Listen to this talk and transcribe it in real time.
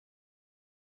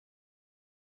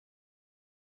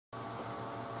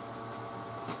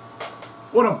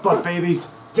What up, butt babies?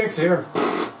 Dick's here.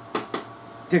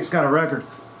 Dick's got a record.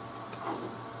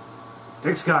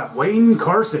 Dick's got Wayne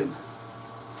Carson.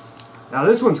 Now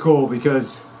this one's cool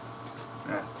because...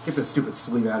 get this stupid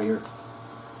sleeve out of here.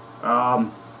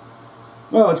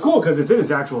 Well, it's cool because it's in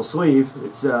its actual sleeve.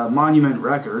 It's Monument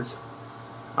Records.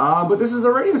 But this is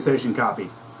the radio station copy.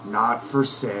 Not for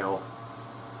sale.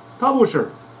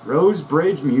 Publisher, Rose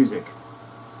Bridge Music.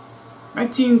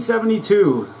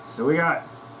 1972. So we got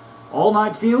All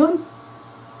Night Feeling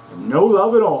and No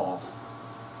Love at All.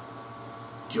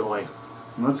 Joy.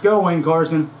 Let's go, Wayne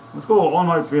Carson. Let's go, All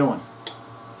Night Feeling.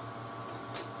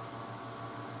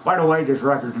 By the way, this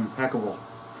record's impeccable.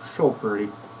 So pretty.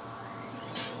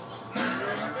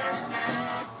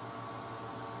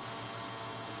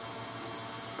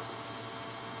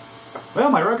 Well,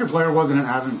 my record player wasn't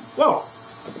having... Whoa!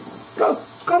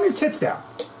 Calm your tits down.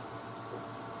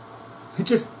 It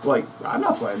just, like, I'm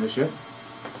not playing this shit.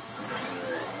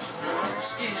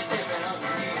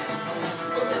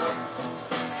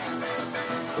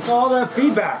 Look at all that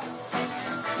feedback.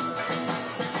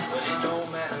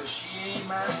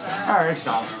 Alright,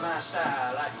 stop.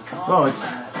 Oh, it's...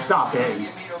 Stop, hey.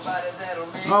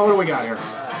 Oh, what do we got here?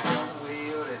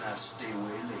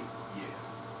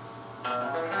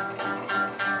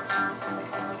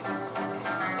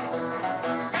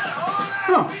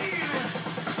 Huh.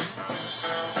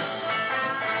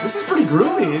 This is pretty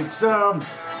groovy. It's,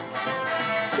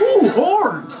 ooh,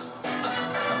 horns!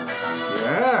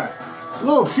 Yeah. It's a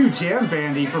little too jam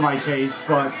bandy for my taste,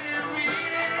 but...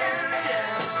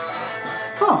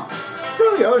 Huh. Let's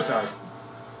go to the other side.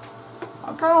 I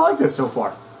kind of like this so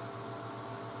far.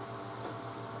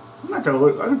 I'm have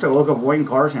to look up Wayne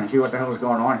Carson and see what the hell is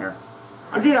going on here.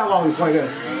 I do not long we play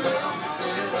this.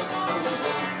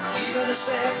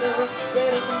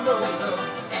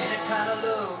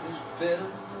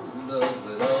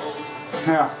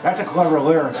 Yeah, that's a clever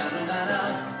lyric.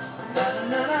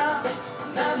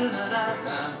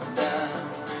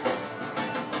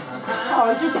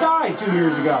 Oh, he just died 2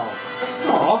 years ago.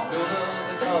 Aw.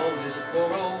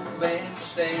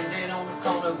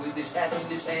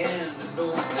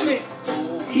 I mean,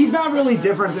 he's not really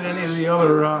different than any of the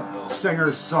other singer,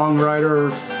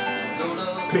 songwriter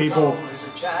people.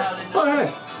 But hey,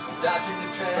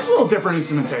 a little different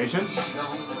instrumentation.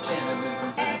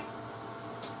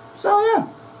 So yeah,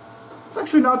 it's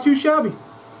actually not too shabby.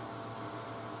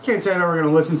 Can't say I'm ever going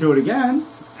to listen to it again.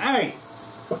 Hey,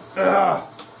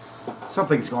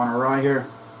 something's going awry here.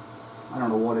 I don't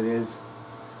know what it is.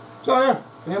 So yeah,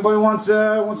 if anybody wants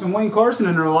some Wayne Carson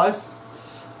in their life,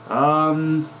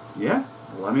 yeah,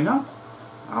 let me know.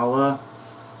 I'll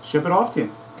ship it off to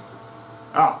you.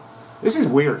 Oh, this is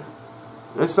weird.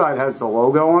 This side has the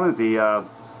logo on it, the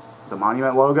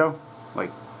Monument logo.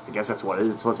 Like, I guess that's what it is.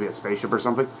 It's supposed to be a spaceship or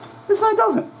something. This side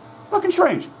doesn't. Fucking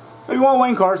strange. If you want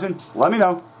Wayne Carson, let me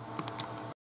know.